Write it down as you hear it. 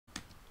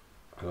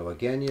I'm going to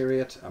again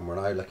iterate, and we're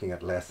now looking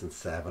at lesson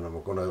 7, and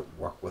we're going to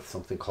work with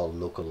something called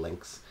local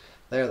links.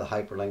 They are the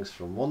hyperlinks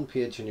from one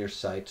page on your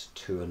site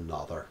to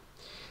another.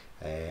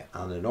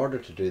 And in order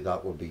to do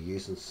that, we'll be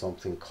using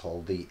something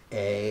called the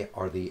A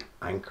or the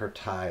anchor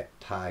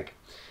tag.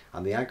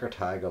 And the anchor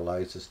tag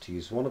allows us to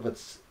use one of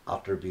its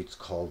attributes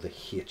called the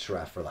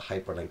href, or the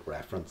hyperlink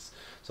reference.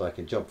 So I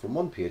can jump from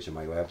one page on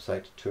my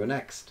website to a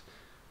next.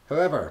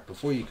 However,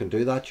 before you can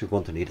do that, you're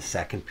going to need a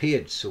second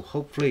page. So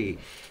hopefully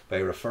by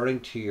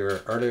referring to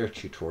your earlier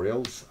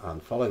tutorials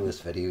and following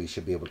this video, you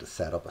should be able to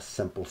set up a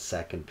simple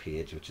second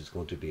page, which is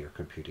going to be your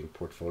computing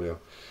portfolio.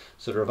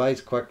 So to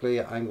revise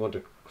quickly, I'm going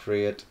to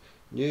create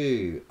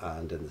new,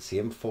 and in the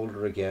same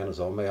folder again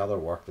as all my other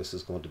work, this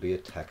is going to be a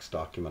text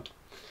document.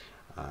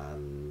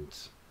 And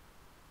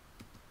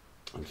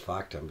in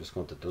fact, I'm just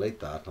going to delete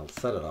that and I'll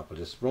set it up. I'll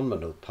just run my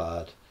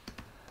notepad,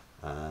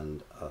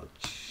 and I've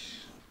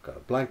got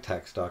a blank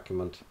text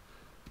document,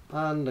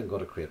 and I'm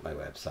going to create my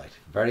website.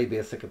 Very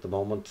basic at the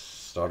moment.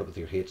 Start with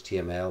your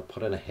HTML,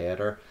 put in a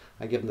header,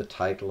 and give them the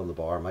title on the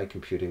bar, my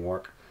computing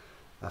work.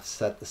 I've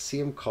set the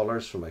same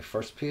colors for my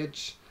first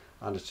page,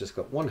 and it's just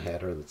got one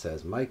header that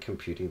says my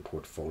computing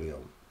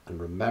portfolio.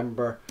 And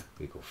remember,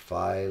 we go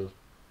file,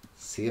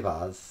 save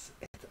as.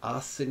 It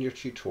asks in your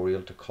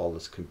tutorial to call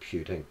this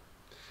computing,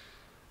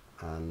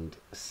 and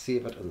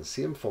save it in the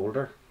same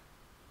folder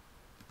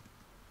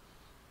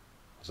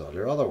as all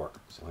your other work.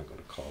 So I'm going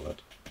to call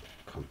it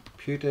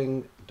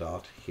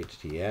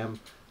computing.htm,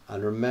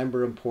 and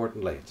remember,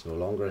 importantly, it's no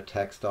longer a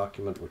text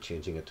document. We're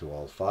changing it to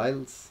all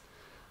files,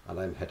 and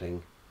I'm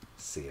hitting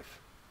save.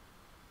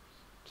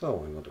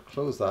 So I'm going to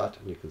close that,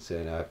 and you can see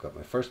now I've got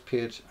my first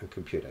page and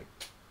computing.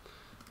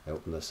 I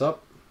open this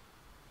up,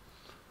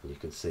 and you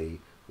can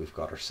see we've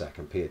got our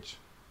second page.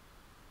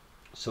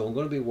 So I'm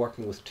going to be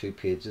working with two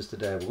pages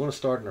today. We're going to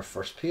start on our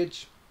first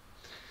page,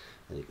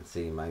 and you can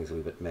see mine's a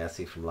wee bit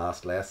messy from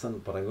last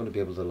lesson, but I'm going to be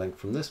able to link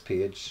from this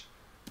page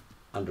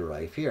and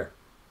arrive here.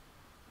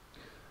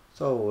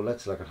 So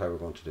let's look at how we're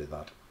going to do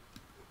that.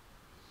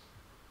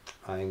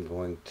 I'm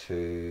going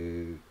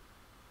to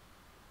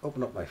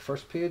open up my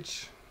first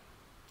page,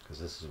 because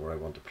this is where I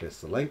want to place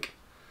the link.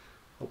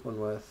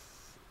 Open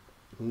with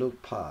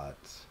Notepad,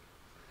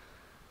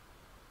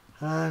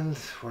 and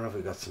where have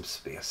we got some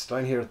space?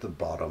 Down here at the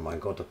bottom, I'm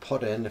going to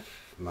put in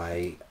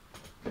my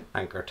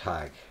anchor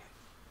tag,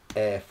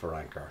 A for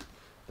anchor.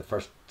 The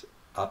first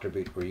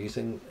attribute we're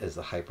using is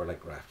the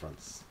hyperlink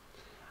reference,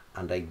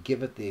 and I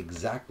give it the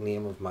exact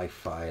name of my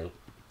file,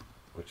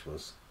 which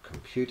was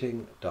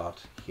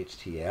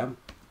computing.htm.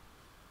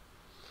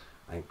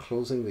 I'm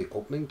closing the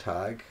opening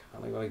tag,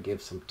 and I'm going to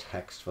give some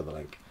text for the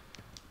link.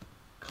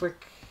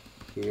 Click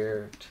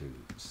here to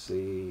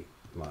see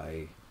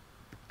my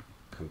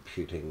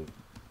computing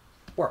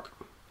work,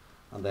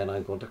 and then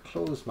I'm going to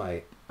close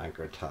my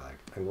anchor tag.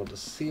 I'm going to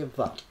save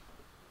that,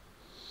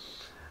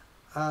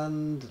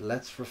 and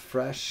let's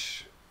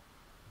refresh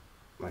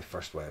my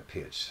first web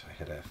page. I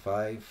hit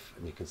F5,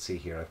 and you can see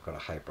here I've got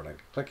a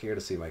hyperlink. Click here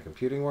to see my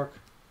computing work,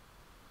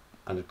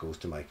 and it goes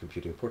to my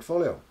computing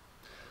portfolio.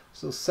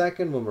 So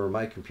second, when we're in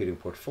my computing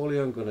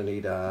portfolio, I'm going to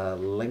need a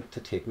link to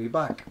take me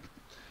back.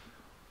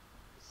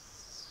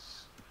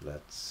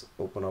 Let's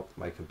open up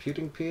my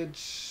computing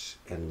page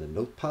in the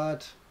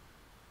Notepad,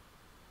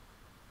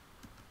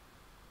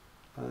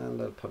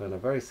 and I'll put in a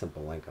very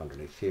simple link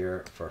underneath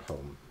here for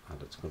home,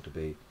 and it's going to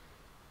be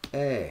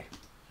a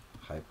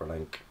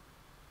hyperlink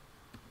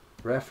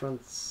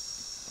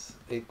reference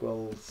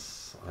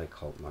equals, I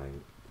called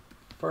mine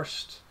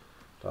first.htm,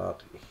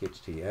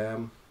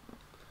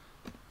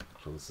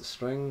 close the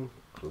string,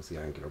 close the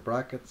angular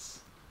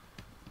brackets,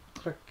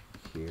 click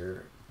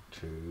here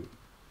to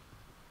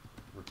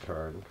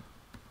return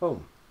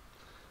home,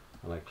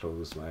 and I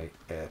close my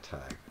A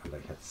tag, and I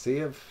hit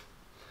save.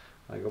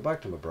 I go back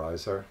to my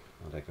browser,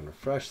 and I can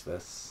refresh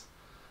this,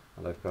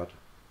 and I've got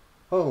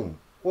home.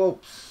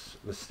 Whoops,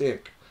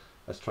 mistake.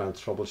 Let's try and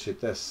troubleshoot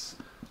this.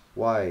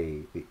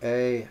 Why? The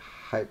A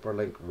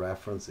hyperlink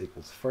reference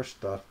equals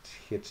first.htm.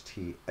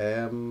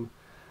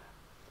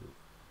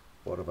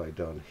 What have I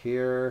done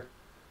here?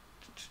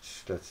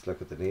 Let's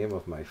look at the name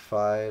of my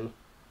file.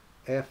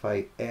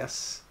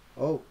 FIS.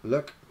 Oh,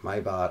 look,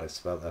 my bad, I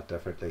spelled that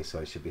differently. So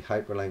I should be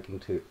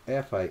hyperlinking to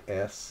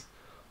FIS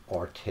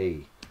or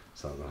T.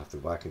 So I'm going to have to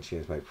go back and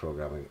change my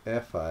programming.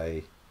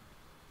 FIS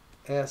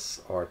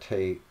or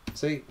T.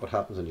 See what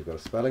happens when you've got a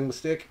spelling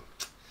mistake?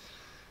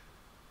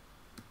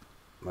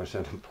 There's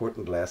an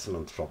important lesson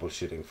on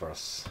troubleshooting for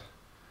us.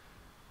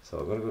 So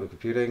I'm going to go to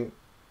computing.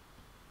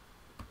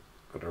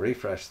 Going to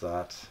refresh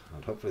that,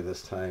 and hopefully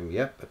this time,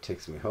 yep, it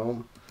takes me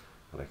home,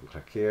 and I can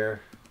click here,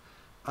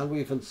 and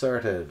we've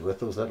inserted, with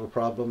those little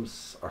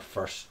problems, our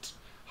first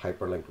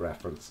hyperlink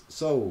reference.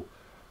 So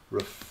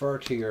refer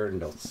to your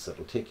notes.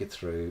 It'll take you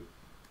through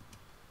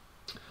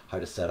how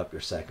to set up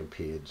your second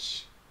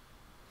page,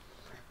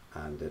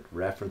 and it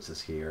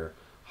references here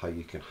how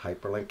you can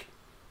hyperlink,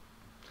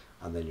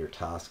 and then your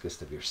task is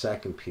to have your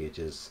second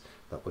pages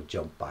that will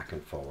jump back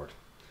and forward.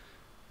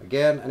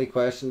 Again, any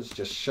questions,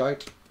 just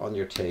shout on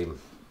your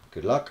team.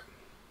 Good luck.